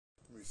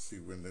see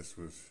when this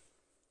was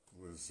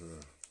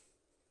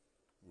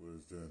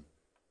done.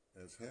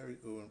 As Harry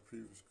Owen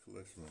previous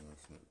collection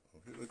announcement. Oh,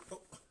 here we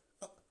go.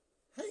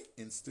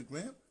 Hey,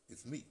 Instagram,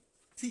 it's me,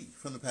 T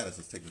from the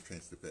Pattersons, taking the train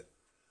to Tibet.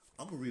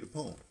 I'm gonna read a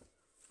poem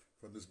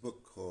from this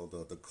book called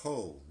The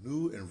Call: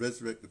 New and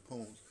Resurrected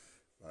Poems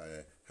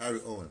by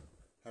Harry Owen.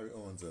 Harry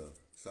Owen's a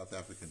South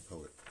African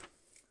poet.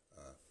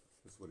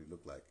 This is what he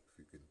looked like, if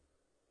you can,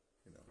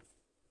 you know.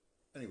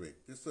 Anyway,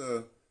 this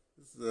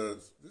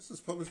is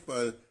published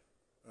by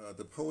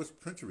the Poets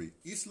Printery,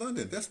 East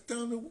London. That's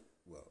down the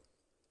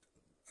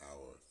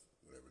hour,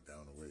 whatever,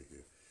 down the way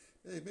here.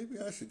 Hey, maybe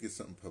I should get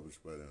something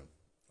published by them.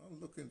 I'll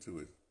look into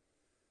it.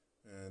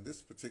 And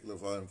this particular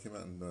volume came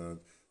out in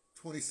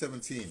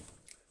 2017.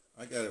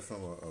 I got it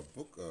from a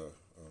book,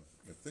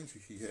 a thing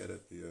he had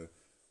at the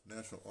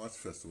National Arts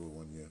Festival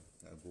one year.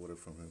 I bought it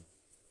from him,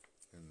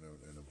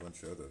 and a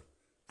bunch of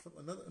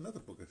another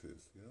book of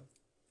his. You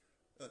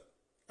know,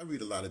 I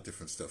read a lot of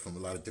different stuff from a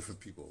lot of different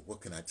people.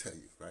 What can I tell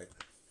you, right?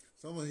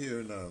 So I'm here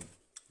in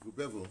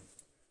Bevel,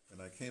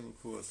 and I came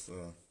across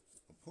a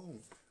poem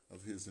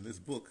of his in this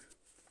book,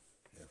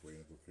 halfway in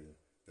the book here,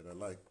 that I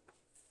like.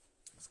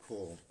 It's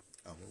called,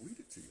 I'm going to read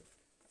it to you.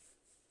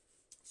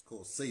 It's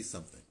called Say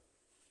Something.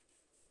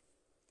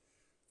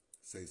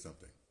 Say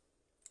something.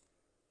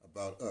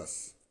 About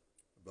us,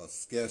 about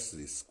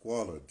scarcity,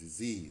 squalor,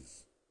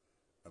 disease,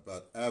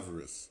 about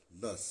avarice,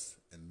 lust,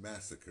 and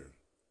massacre,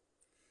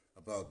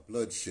 about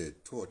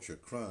bloodshed, torture,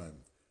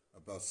 crime,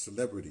 about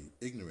celebrity,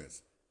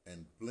 ignorance,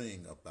 and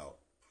bling, about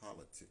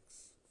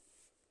politics.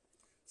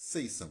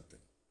 Say something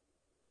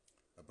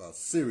about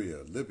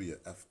Syria, Libya,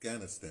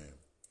 Afghanistan.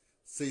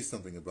 Say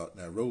something about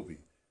Nairobi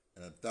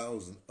and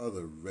 1,000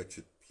 other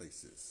wretched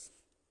places.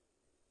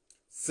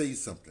 Say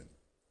something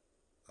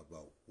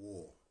about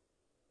war.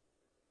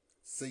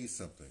 Say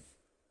something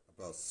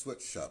about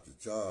sweatshops,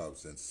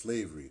 jobs, and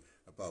slavery,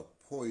 about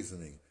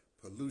poisoning,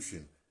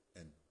 pollution,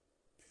 and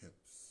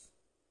pimps.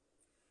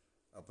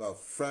 About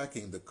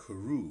fracking the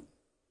Karoo,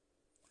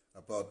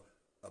 about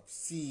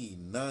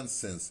obscene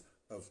nonsense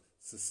of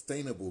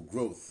sustainable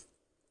growth,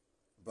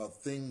 about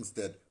things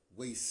that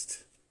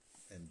waste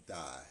and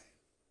die,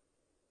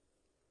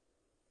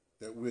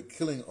 that we're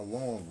killing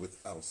along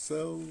with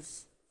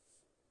ourselves,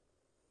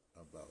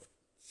 about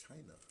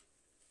China.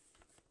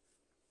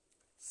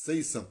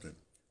 Say something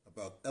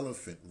about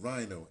elephant,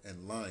 rhino,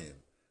 and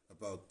lion,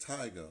 about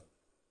tiger,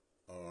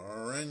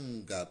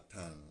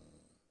 orangutan,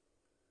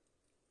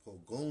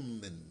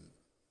 pogoman,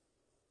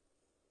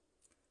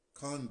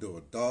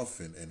 condor,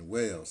 dolphin, and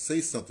whale.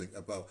 Say something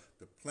about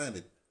the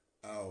planet,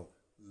 our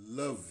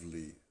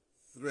lovely,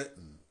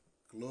 threatened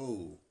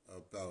globe,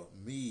 about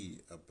me,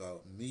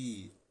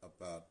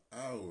 about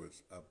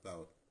ours,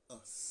 about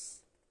us.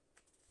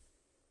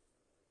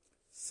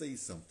 Say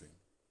something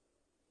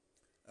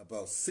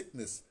about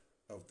sickness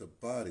of the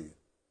body,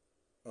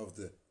 of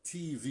the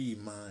TV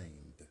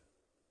mind,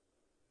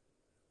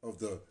 of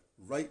the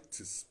right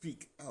to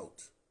speak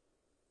out,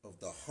 of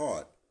the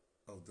heart,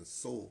 of the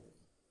soul,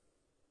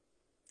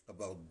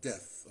 about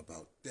death,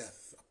 about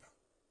death, about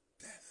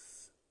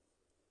death.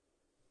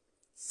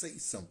 Say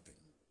something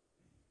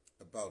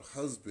about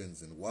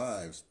husbands and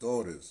wives,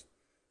 daughters,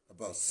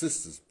 about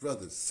sisters,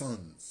 brothers,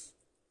 sons.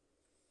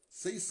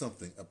 Say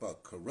something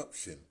about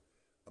corruption,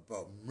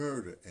 about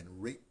murder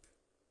and rape,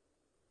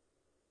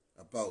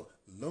 about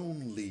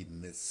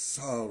loneliness,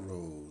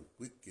 sorrow,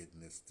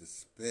 wickedness,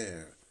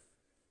 despair.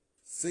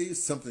 Say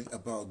something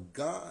about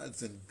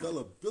gods and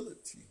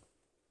gullibility,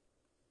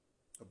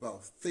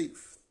 about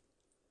faith,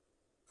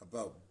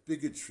 about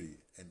bigotry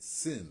and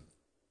sin,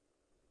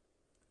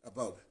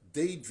 about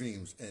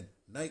daydreams and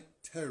night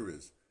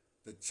terrors,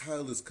 the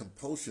childish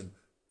compulsion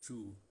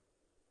to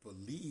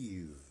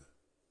believe.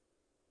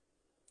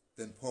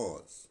 Then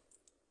pause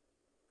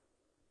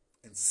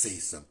and say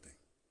something.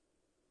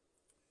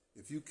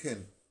 If you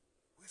can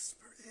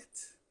whisper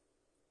it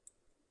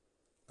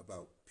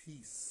about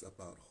peace,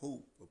 about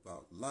hope,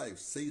 about life,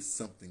 say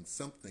something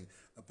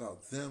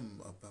about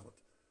them, about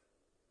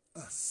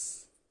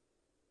us.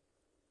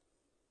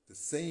 The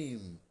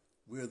same,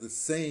 we're the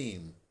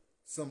same.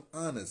 Some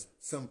honest,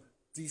 some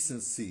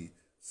decency,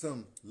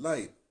 some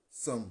light,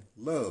 some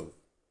love.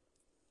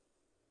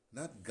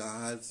 Not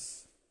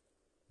gods,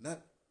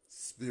 not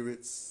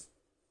spirits,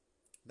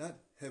 not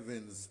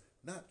heavens,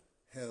 not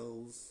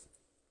hells,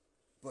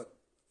 but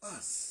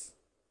us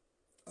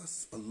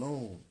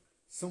alone,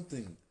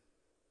 something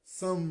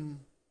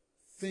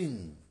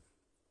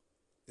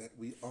that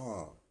we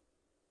are.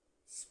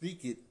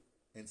 Speak it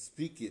and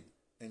speak it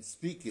and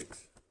speak it.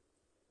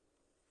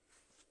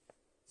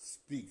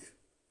 Speak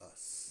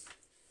us.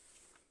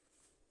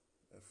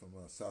 That's from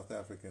a South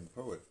African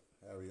poet,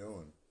 Harry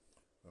Owen,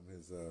 from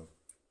his, I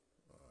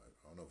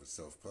don't know if it's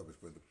self-published,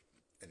 but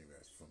anyway,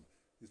 it's from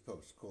his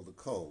published, called The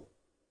Call: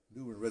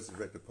 New and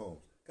Resurrected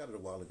Poems. Got it a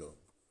while ago.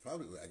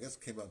 Probably, I guess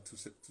it came out in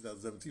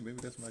 2017. Maybe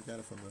that's when I got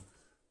it from the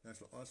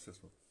National Arts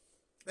Festival.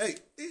 Hey,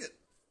 Ian!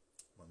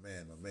 My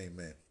man, my main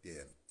man. He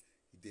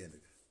did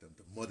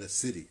the Mother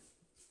City.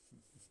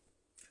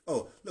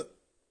 Oh, look,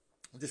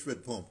 I just read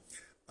the poem.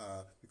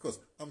 because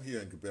I'm here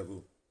in Quebec,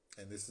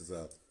 and this is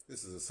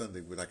a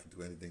Sunday where I can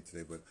do anything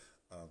today, but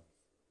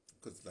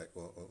because like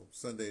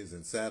Sundays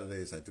and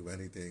Saturdays I do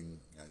anything.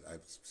 I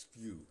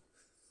spew.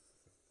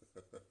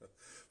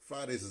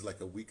 Fridays is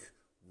like a week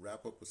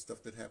wrap up with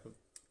stuff that happened.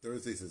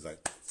 Thursdays is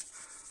like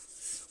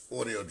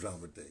audio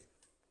drama day.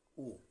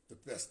 Oh, the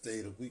best day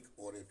of the week,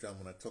 audio drama.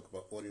 When I talk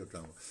about audio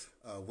drama,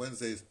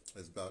 Wednesdays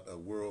is about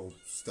world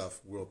stuff,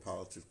 world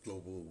politics,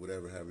 global,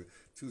 whatever have you.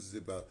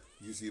 Tuesdays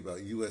usually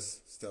about U.S.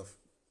 stuff,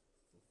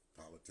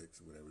 politics,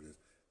 or whatever it is.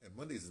 And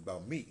Mondays is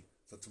about me.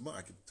 So tomorrow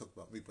I can talk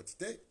about me. But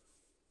today,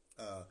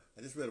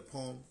 I just read a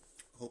poem.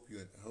 Hope you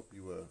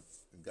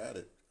got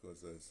it,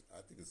 because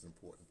I think it's an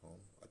important poem.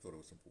 I thought it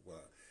was important.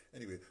 Well,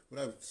 anyway,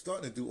 what I'm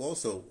starting to do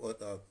also,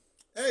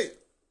 hey,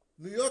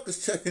 New York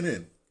is checking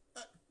in.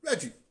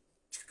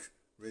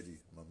 Reggie,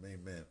 my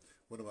main man.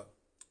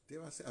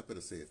 Dare I say? I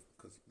better say it,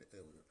 because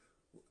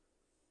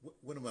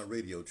one of my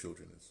radio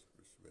children is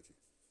Reggie.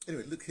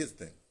 Anyway, look, here's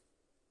the thing.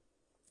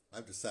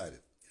 I've decided.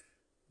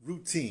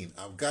 Routine.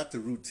 I've got the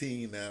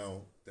routine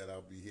now that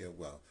I'll be here.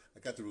 Well, I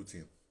got the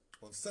routine.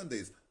 On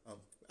Sundays,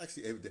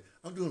 actually every day,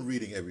 I'm doing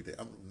reading every day.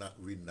 I'm not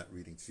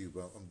reading to you,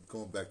 but I'm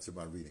going back to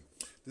my reading.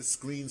 This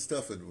screen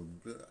stuff, and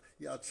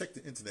yeah, I'll check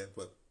the internet,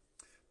 but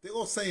they're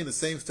all saying the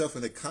same stuff,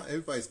 and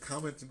everybody's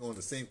commenting on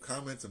the same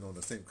comments and on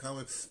the same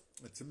comments.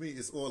 And to me,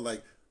 it's all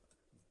like,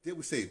 they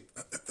would say,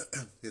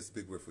 here's a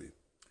big word for you,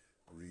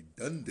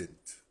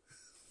 redundant.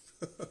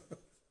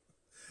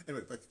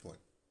 Anyway, back to the point.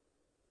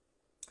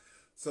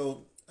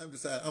 So I'm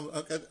decided,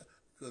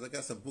 because I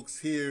got some books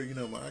here,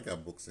 I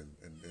got books in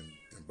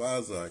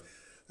Basel.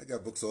 I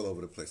got books all over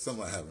the place. Some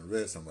I haven't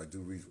read, some I do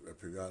read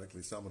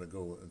periodically. So I'm going to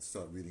go and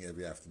start reading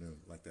every afternoon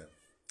like that.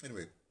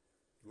 Anyway,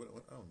 I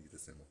don't need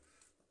this anymore.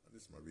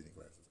 This is my reading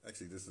glasses.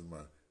 Actually, this is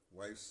my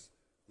wife's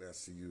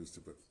glass she used to,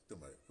 but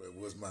don't worry. It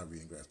was my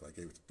reading glass, but I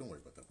gave it to, don't worry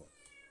about that part.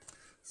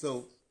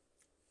 So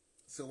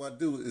what I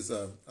do is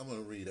I'm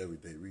going to read every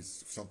day, read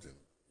something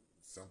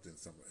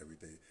every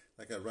day.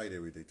 Like I write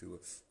every day too.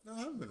 No, I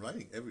haven't been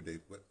writing every day,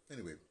 but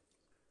anyway,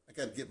 I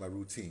got to get my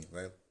routine,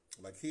 right?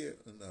 Like here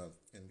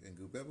in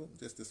Gubebo,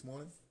 just this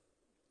morning,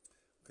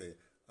 okay,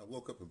 I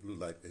woke up with blue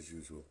light as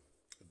usual.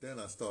 Then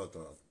I started,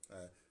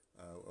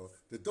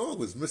 the dog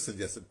was missing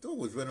yesterday. The dog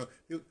was running.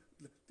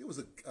 There was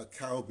a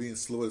cow being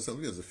slaughtered.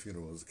 Something. It was a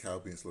funeral. It was a cow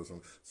being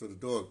slaughtered. So the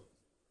dog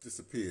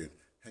disappeared,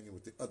 hanging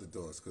with the other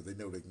dogs because they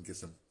know they can get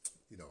some,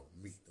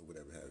 meat or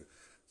whatever have you.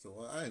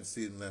 So I didn't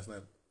see him last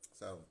night.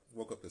 So I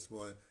woke up this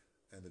morning,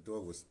 and the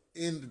dog was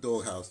in the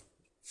doghouse,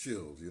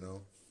 chilled,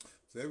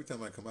 So every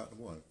time I come out in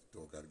the morning, the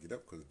dog got to get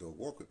up because the dog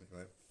walk with me,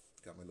 right?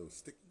 Got my little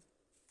sticky.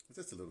 It's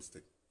just a little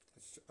stick.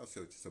 I'll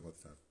show it to you some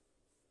other time.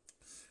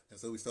 And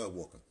so we started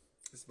walking.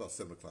 It's about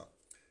 7 o'clock.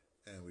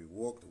 And we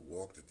walked,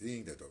 the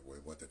ding, that we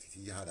went to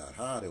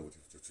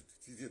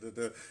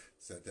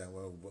sat down,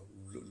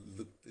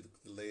 looked at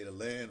the lay of the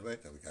land,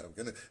 right? Then we got up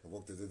again and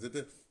walked.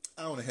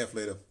 Hour and a half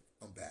later,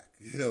 I'm back.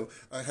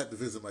 I had to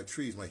visit my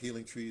trees, my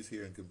healing trees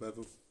here in Quebec.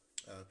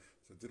 So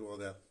I did all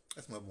that.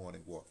 That's my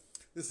morning walk.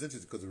 This is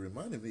interesting because it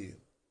reminded me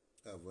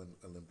of when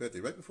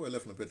Limbete, right before I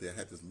left Limbete, I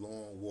had this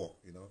long walk,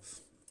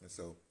 And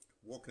so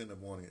walking in the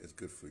morning is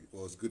good for you,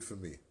 or it's good for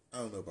me. I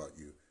don't know about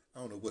you. I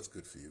don't know what's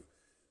good for you.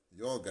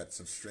 Y'all got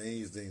some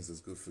strange things that's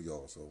good for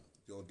y'all, so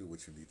y'all do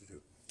what you need to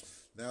do.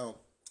 Now,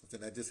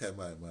 then I just had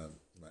my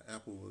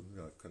apple,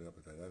 cut it up,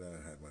 and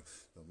I had my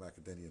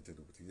macadamia,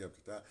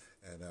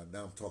 and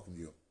now I'm talking to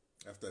you.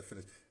 After I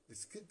finish,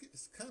 it's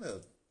kind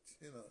of,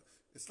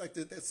 it's like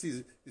that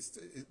season.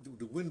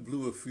 The wind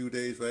blew a few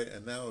days, right,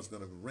 and now it's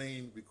going to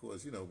rain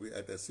because we're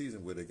at that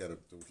season where they got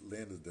the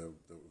land is the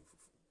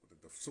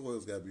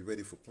soil's got to be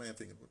ready for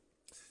planting.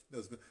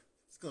 It's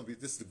going to be,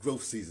 this is the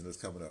growth season that's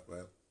coming up,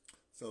 right?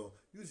 So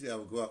usually I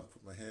would go out and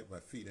put my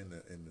feet in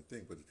the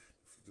thing, but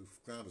the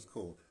ground is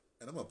cold,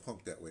 and I'm a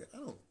punk that way.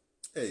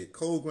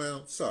 Cold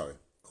ground, sorry,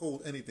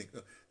 cold anything.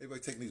 Everybody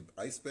taking these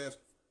ice baths,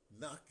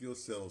 knock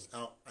yourselves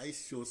out,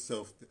 ice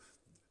yourself. The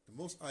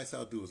most ice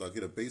I'll do is I'll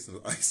get a basin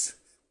of ice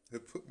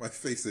and put my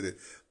face in it.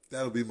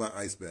 That'll be my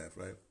ice bath,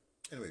 right?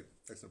 Anyway,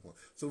 that's the point.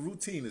 So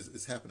routine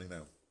is happening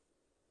now.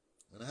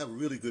 And I have a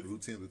really good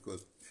routine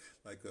because,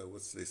 like,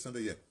 what's today?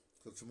 Sunday, yeah.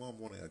 So tomorrow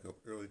morning I go up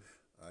early.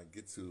 I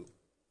get to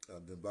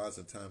DeBrother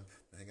in time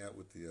to hang out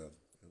with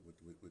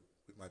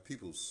with my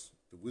peoples,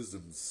 the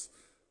wisdoms,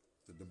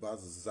 the DeBrother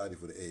Society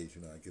for the Age.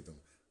 I give them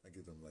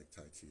like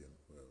Tai Chi and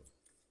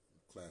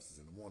classes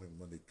in the morning,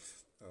 Monday,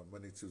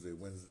 Tuesday,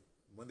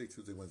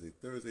 Wednesday,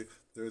 Thursday.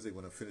 Thursday,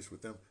 when I finish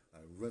with them, I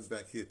run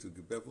back here to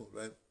Gubebo,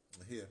 right?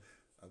 Here,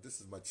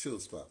 this is my chill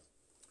spot.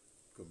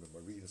 Go to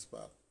my reading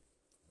spot,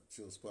 my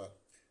chill spot,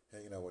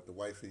 hanging out with the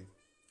wifey.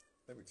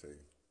 Let me tell you,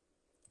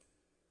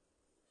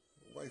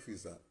 the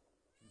wifey's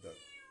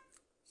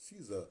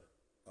she's a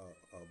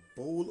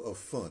bowl of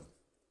fun,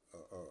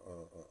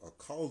 a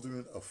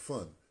cauldron of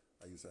fun.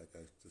 I just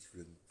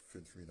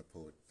finished reading a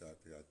poet,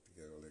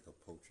 like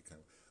a poetry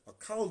kind of, a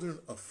cauldron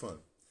of fun.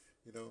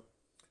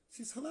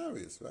 She's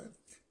hilarious, right?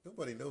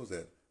 Nobody knows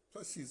that.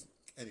 Plus,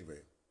 anyway,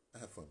 I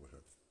have fun with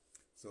her.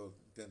 So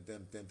then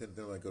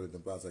when I go to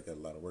DeBrother, I got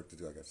a lot of work to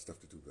do. I got stuff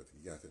to do, but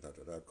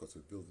because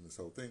we're building this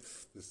whole thing.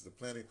 This is the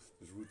planning.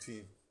 This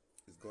routine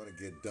is going to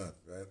get done,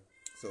 right?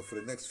 So for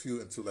the next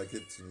few, until I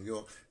get to New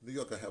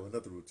York, I have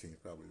another routine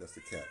probably. That's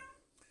the cat.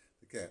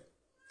 The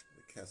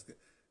cat's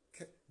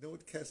you know what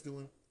the cat's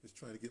doing? Is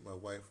trying to get my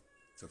wife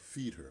to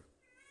feed her.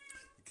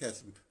 The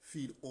cats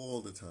feed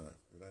all the time,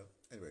 you know.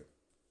 Anyway,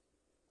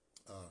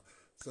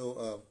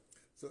 so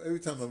every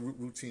time my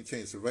routine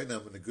changes. So right now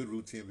I'm in a good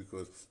routine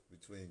because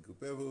between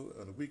Guberu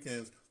on the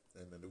weekends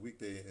and then the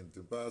weekday in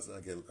DeBrother,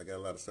 I got a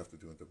lot of stuff to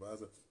do in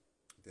DeBrother.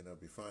 Then I'll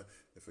be fine.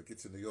 If I get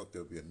to New York,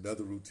 there'll be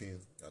another routine.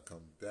 I'll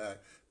come back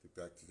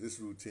to this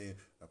routine.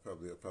 I'll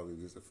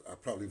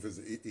probably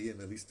visit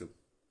Ian at least a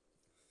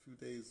few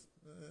days,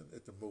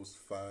 at the most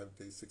 5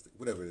 days, 6 days,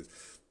 whatever it is.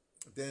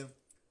 Then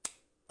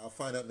I'll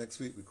find out next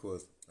week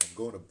because I'm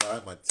going to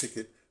buy my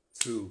ticket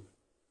to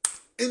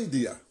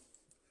India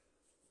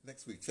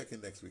next week. Check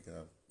in next week and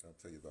I'll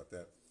tell you about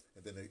that.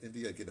 And then in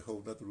India, I get a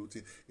whole other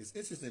routine. It's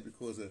interesting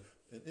because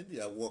in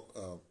India,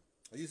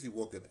 I usually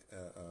walk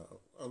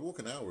I walk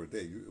an hour a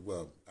day,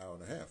 well, hour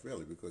and a half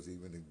really, because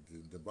even in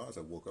the bars,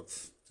 I walk up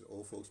to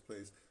old folks'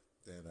 place,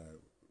 then I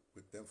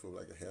with them for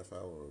like a half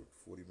hour or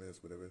 40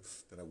 minutes, whatever.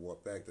 Then I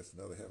walk back. That's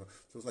another half hour.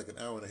 So it's like an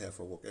hour and a half.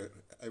 I walk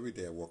every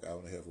day. I walk hour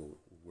and a half or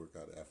work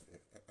out after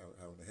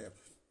hour and a half.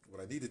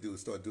 What I need to do is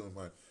start doing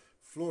my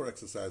floor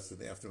exercises in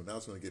the afternoon. Now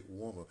it's going to get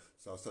warmer,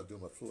 so I'll start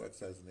doing my floor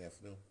exercises in the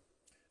afternoon.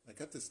 I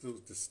got this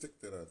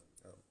stick that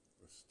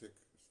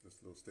this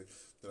little stick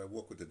that I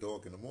walk with the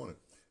dog in the morning.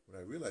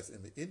 When I realized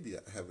in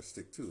India I have a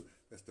stick too.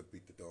 That's to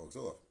beat the dogs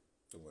off.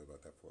 Don't worry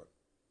about that part.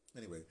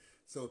 Anyway,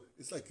 so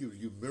it's like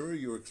you mirror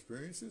your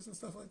experiences and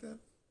stuff like that,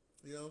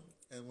 you know.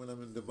 And when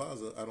I'm in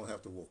DeBrother, I don't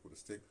have to walk with a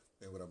stick.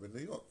 And when I'm in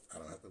New York, I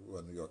don't have to.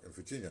 Well, New York and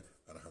Virginia,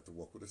 I don't have to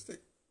walk with a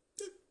stick.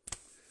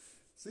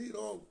 See it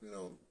all, you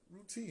know,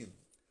 routine.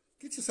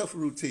 Get yourself a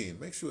routine.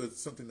 Make sure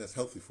it's something that's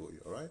healthy for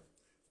you. All right.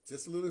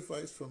 Just a little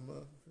advice from you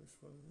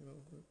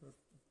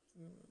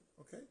know.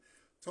 Okay.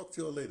 Talk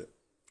to you all later.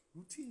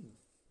 Routine.